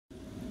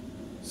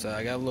So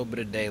I got a little bit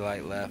of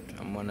daylight left.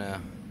 I'm gonna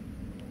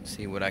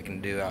see what I can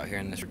do out here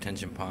in this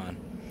retention pond.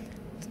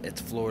 It's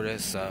Florida,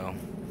 so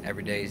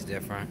every day is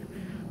different.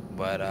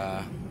 But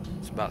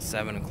it's about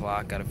 7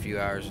 o'clock. Got a few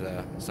hours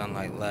of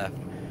sunlight left.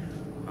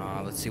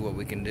 Let's see what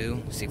we can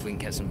do. See if we can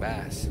catch some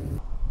bass.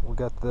 We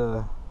got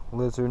the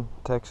Lizard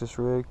Texas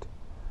rigged.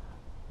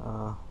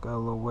 Got a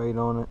little weight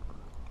on it.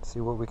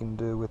 See what we can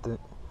do with it.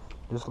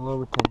 Just a little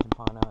retention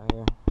pond out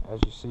here, as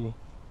you see.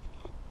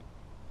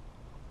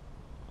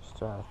 Just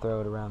try to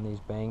throw it around these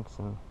banks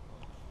and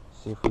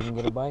see if we can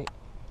get a bite.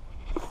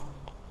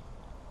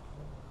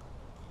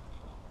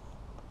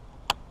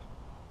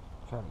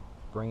 Try to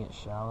bring it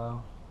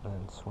shallow and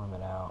then swim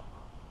it out.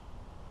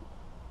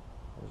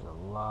 There's a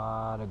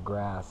lot of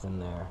grass in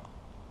there.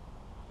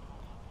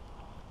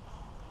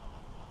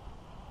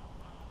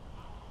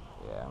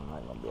 Yeah, I'm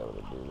not gonna be able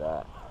to do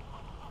that.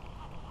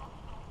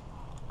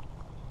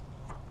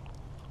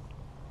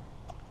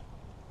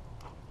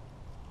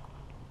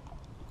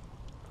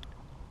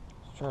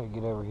 Let's try to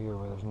get over here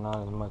where there's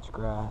not as much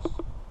grass.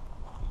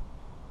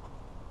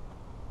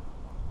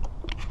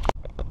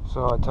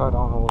 So I tied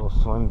on a little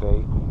swim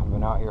bait. I've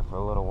been out here for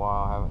a little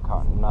while, haven't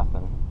caught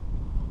nothing.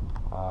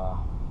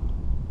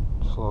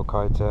 Just a little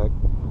Keitech,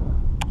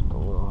 a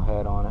little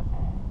head on it.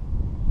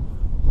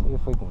 See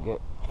if we can get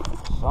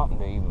something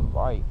to even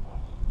bite.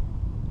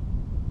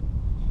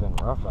 It's been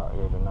rough out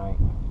here tonight.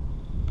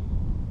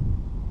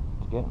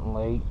 It's getting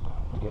late,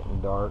 it's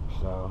getting dark,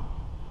 so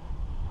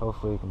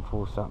hopefully we can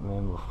pull something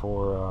in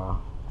before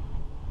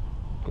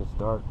it gets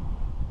dark.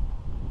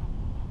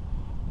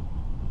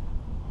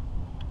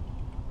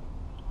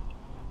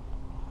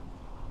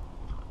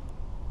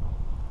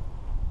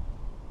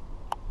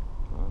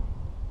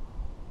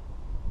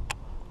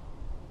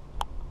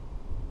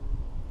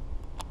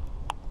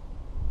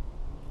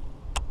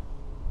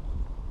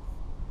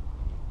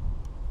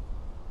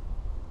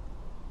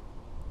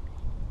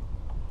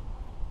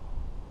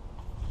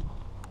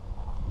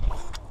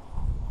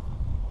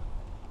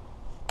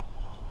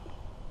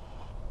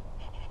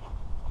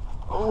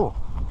 Oh,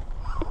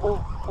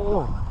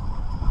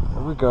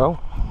 there we go.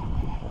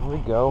 There we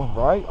go.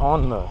 Right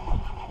on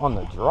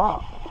the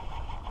drop.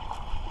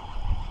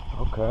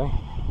 Okay,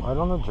 right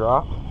on the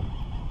drop.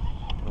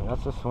 And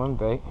that's a swim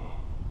bait.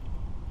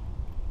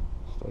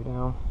 Stay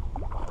down.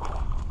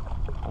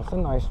 That's a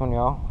nice one,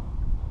 y'all.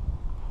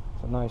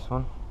 It's a nice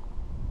one.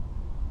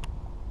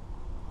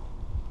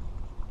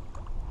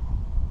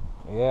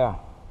 Yeah,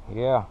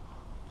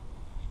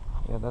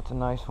 that's a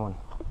nice one.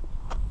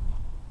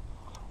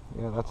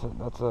 Yeah,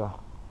 that's a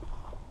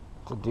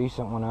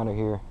decent one out of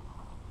here.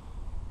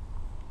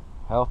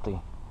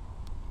 Healthy.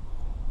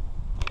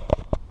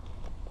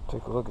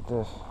 Take a look at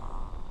this.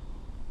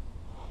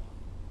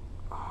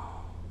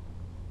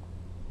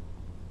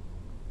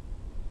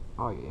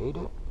 Oh, you ate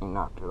it? You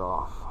knocked it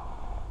off.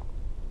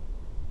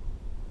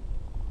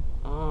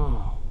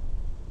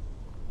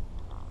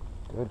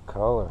 Good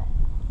color.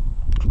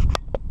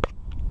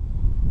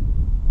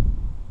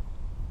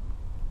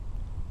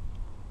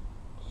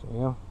 See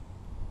him?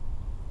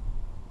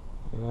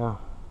 Yeah,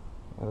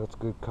 that's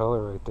good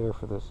color right there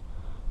for this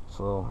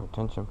little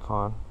retention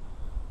pond.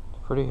 It's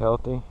pretty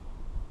healthy.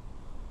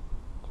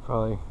 It's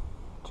probably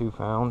 2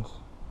 pounds,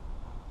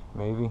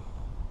 maybe.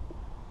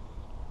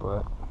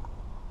 But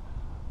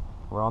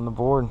we're on the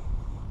board.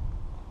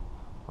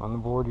 On the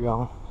board,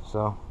 y'all.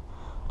 So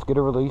let's get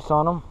a release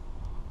on him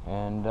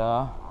and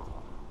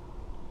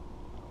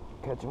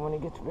catch him when he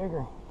gets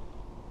bigger.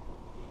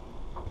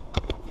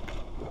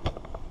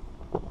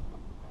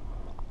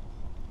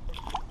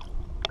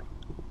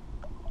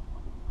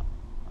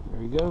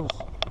 There he goes.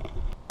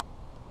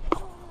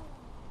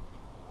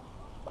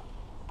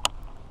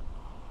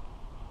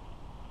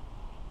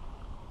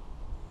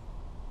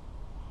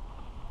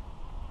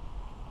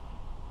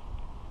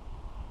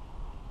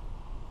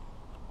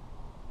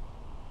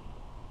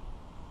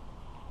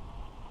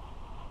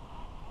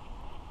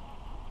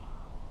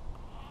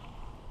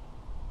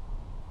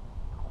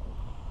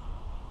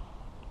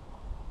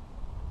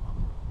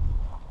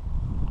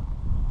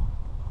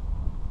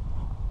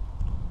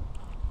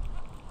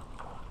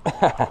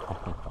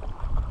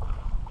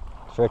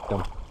 Tricked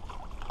him.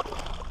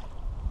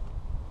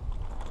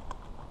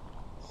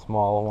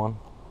 Small one.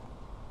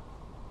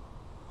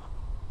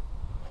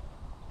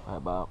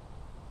 About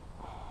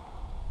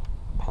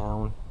a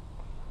pound.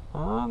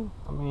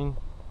 I mean,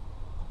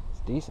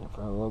 it's decent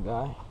for a little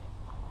guy.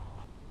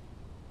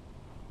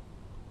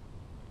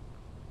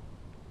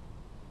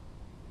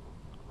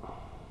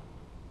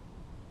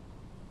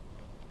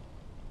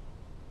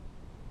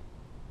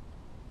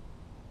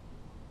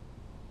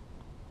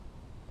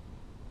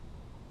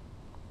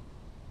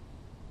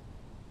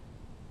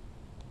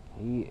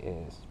 He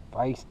is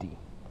feisty.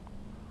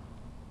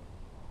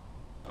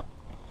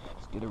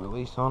 Let's get a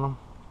release on him.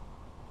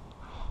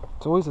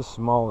 It's always the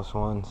smallest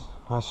ones,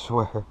 I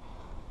swear.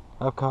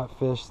 I've caught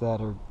fish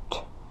that are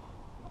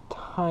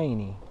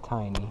tiny,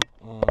 and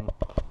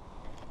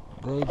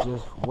they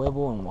just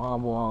wibble and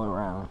wobble all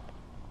around.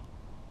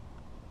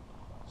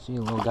 See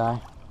you, little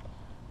guy.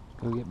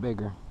 Go get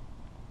bigger.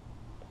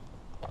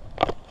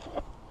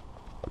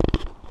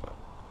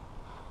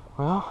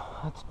 Well,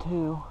 that's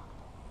 2.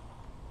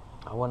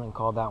 I wouldn't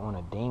call that one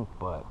a dink,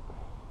 but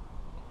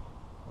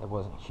it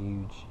wasn't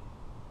huge.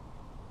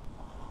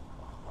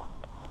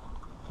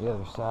 The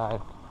other side.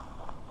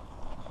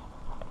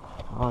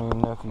 I don't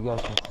even know if you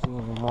guys can see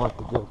anymore with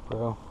the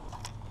GoPro.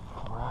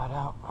 Right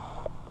out.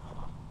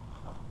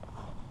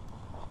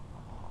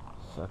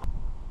 So,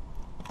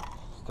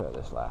 let's throw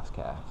this last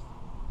cast.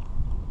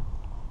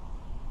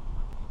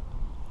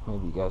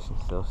 Maybe you guys can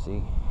still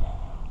see.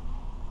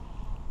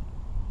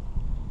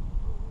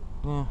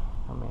 Yeah,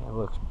 I mean, it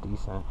looks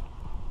decent.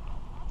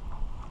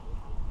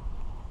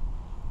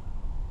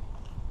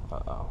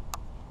 Uh-oh.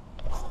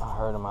 I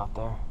heard him out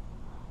there.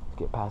 Let's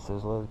get past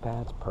those lily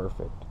pads.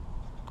 Perfect.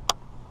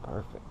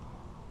 Perfect.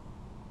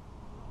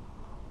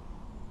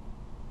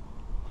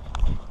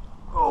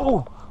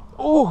 Oh!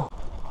 Oh!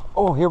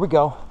 Oh, here we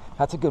go.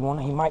 That's a good one.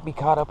 He might be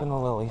caught up in the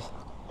lilies.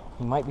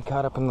 He might be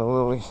caught up in the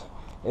lilies.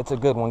 It's a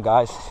good one,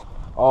 guys.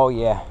 Oh,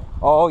 yeah.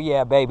 Oh,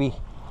 yeah, baby.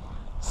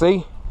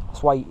 See?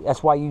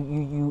 That's why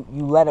you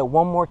let it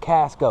one more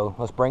cast go.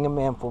 Let's bring him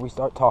in before we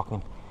start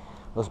talking.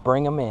 Let's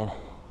bring him in.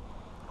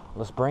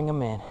 Let's bring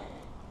him in.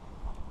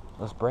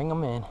 Let's bring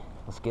him in.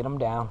 Let's get him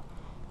down.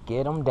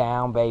 Get him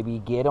down, baby.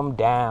 Get him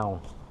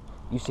down.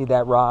 You see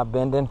that rod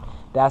bending?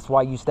 That's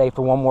why you stay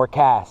for one more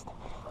cast.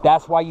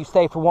 That's why you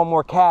stay for one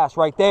more cast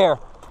right there.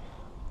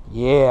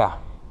 Yeah.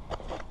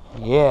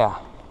 Yeah.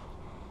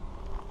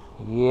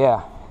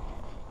 Yeah.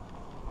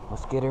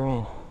 Let's get her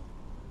in.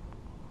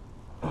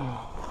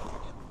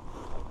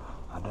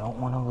 I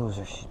don't want to lose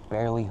her. She's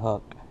barely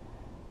hooked.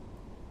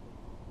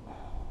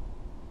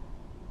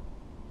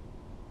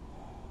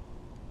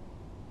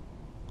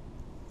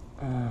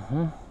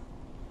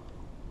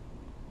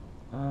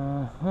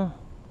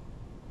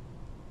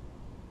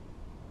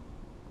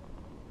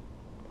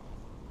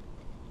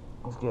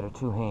 Let's get her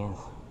 2 hands.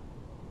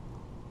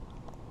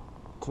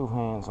 2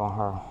 hands on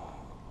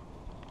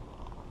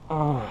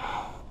her.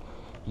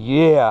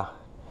 Yeah.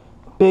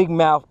 Big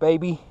mouth,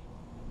 baby.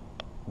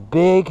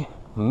 Big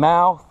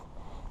mouth.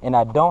 And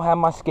I don't have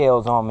my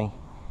scales on me.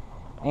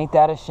 Ain't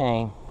that a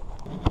shame?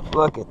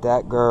 Look at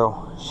that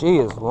girl. She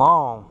is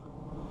long.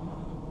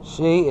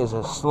 She is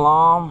a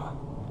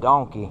slom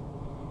donkey.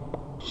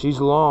 She's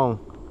long.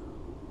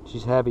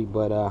 She's heavy,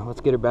 but let's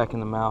get her back in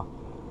the mouth.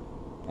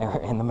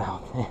 In the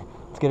mouth.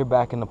 Let's get her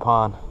back in the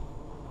pond.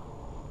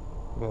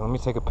 Okay, let me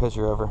take a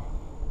picture of her.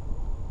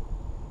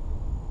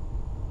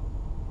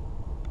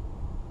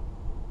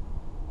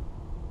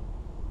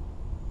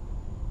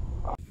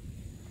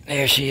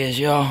 There she is,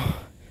 y'all.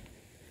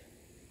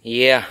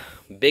 Yeah,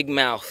 big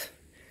mouth.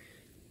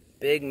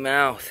 Big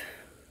mouth.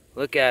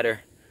 Look at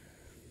her.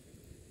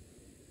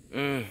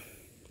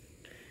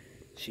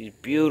 She's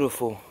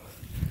beautiful.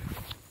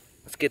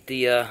 Let's get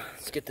the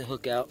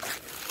hook out.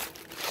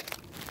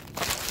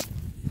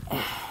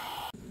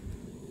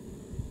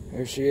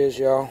 Here she is,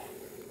 y'all.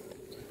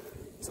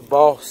 It's a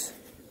boss.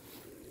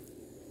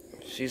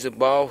 She's a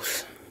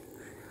boss.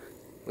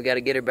 We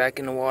gotta get her back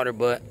in the water,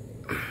 but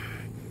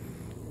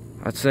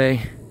I'd say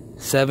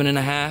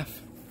 7.5.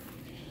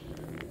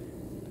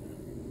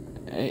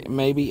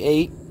 Maybe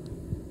 8.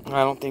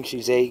 I don't think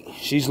she's 8.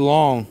 She's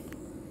long.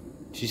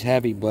 She's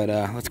heavy, but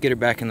let's get her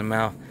back in the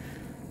mouth.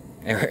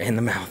 In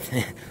the mouth.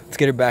 Let's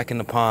get her back in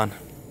the pond.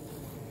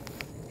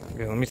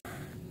 Okay, let me.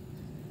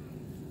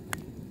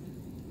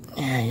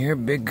 Yeah, you're a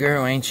big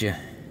girl, ain't you?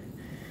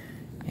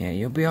 Yeah,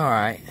 you'll be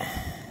alright.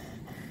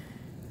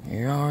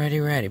 You're already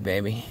ready,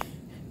 baby.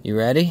 You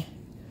ready?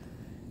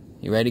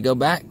 You ready to go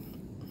back?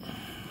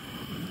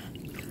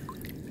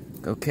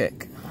 Go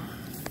kick.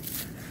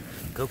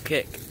 Go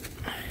kick.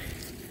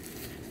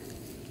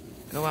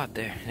 Go out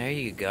there. There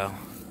you go.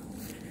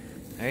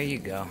 There you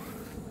go.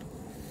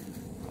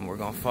 And we're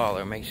gonna follow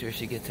her. Make sure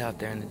she gets out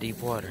there in the deep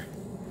water.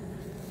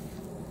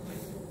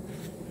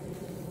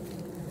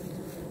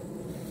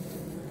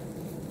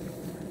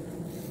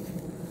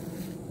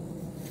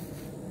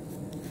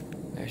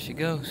 There she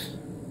goes.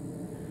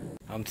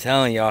 I'm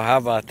telling y'all, how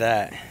about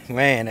that?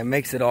 Man, it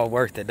makes it all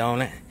worth it,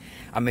 don't it?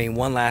 I mean,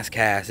 one last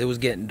cast. It was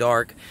getting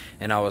dark,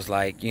 and I was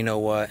like, you know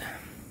what?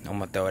 I'm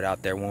gonna throw it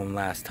out there one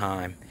last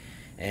time.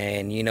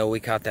 And you know, we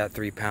caught that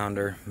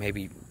 3-pounder,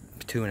 maybe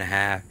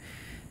 2.5,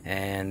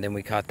 and then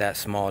we caught that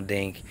small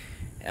dink,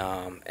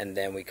 and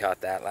then we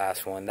caught that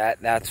last one.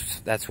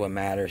 That's what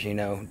matters, you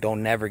know.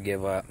 Don't never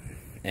give up,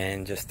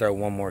 and just throw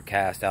one more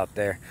cast out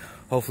there.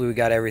 Hopefully we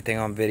got everything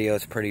on video.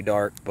 It's pretty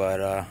dark,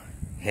 but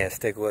yeah,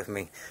 stick with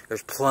me.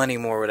 There's plenty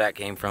more where that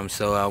came from.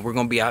 So we're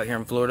gonna be out here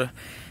in Florida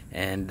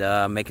and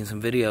making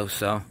some videos,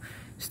 so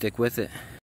stick with it.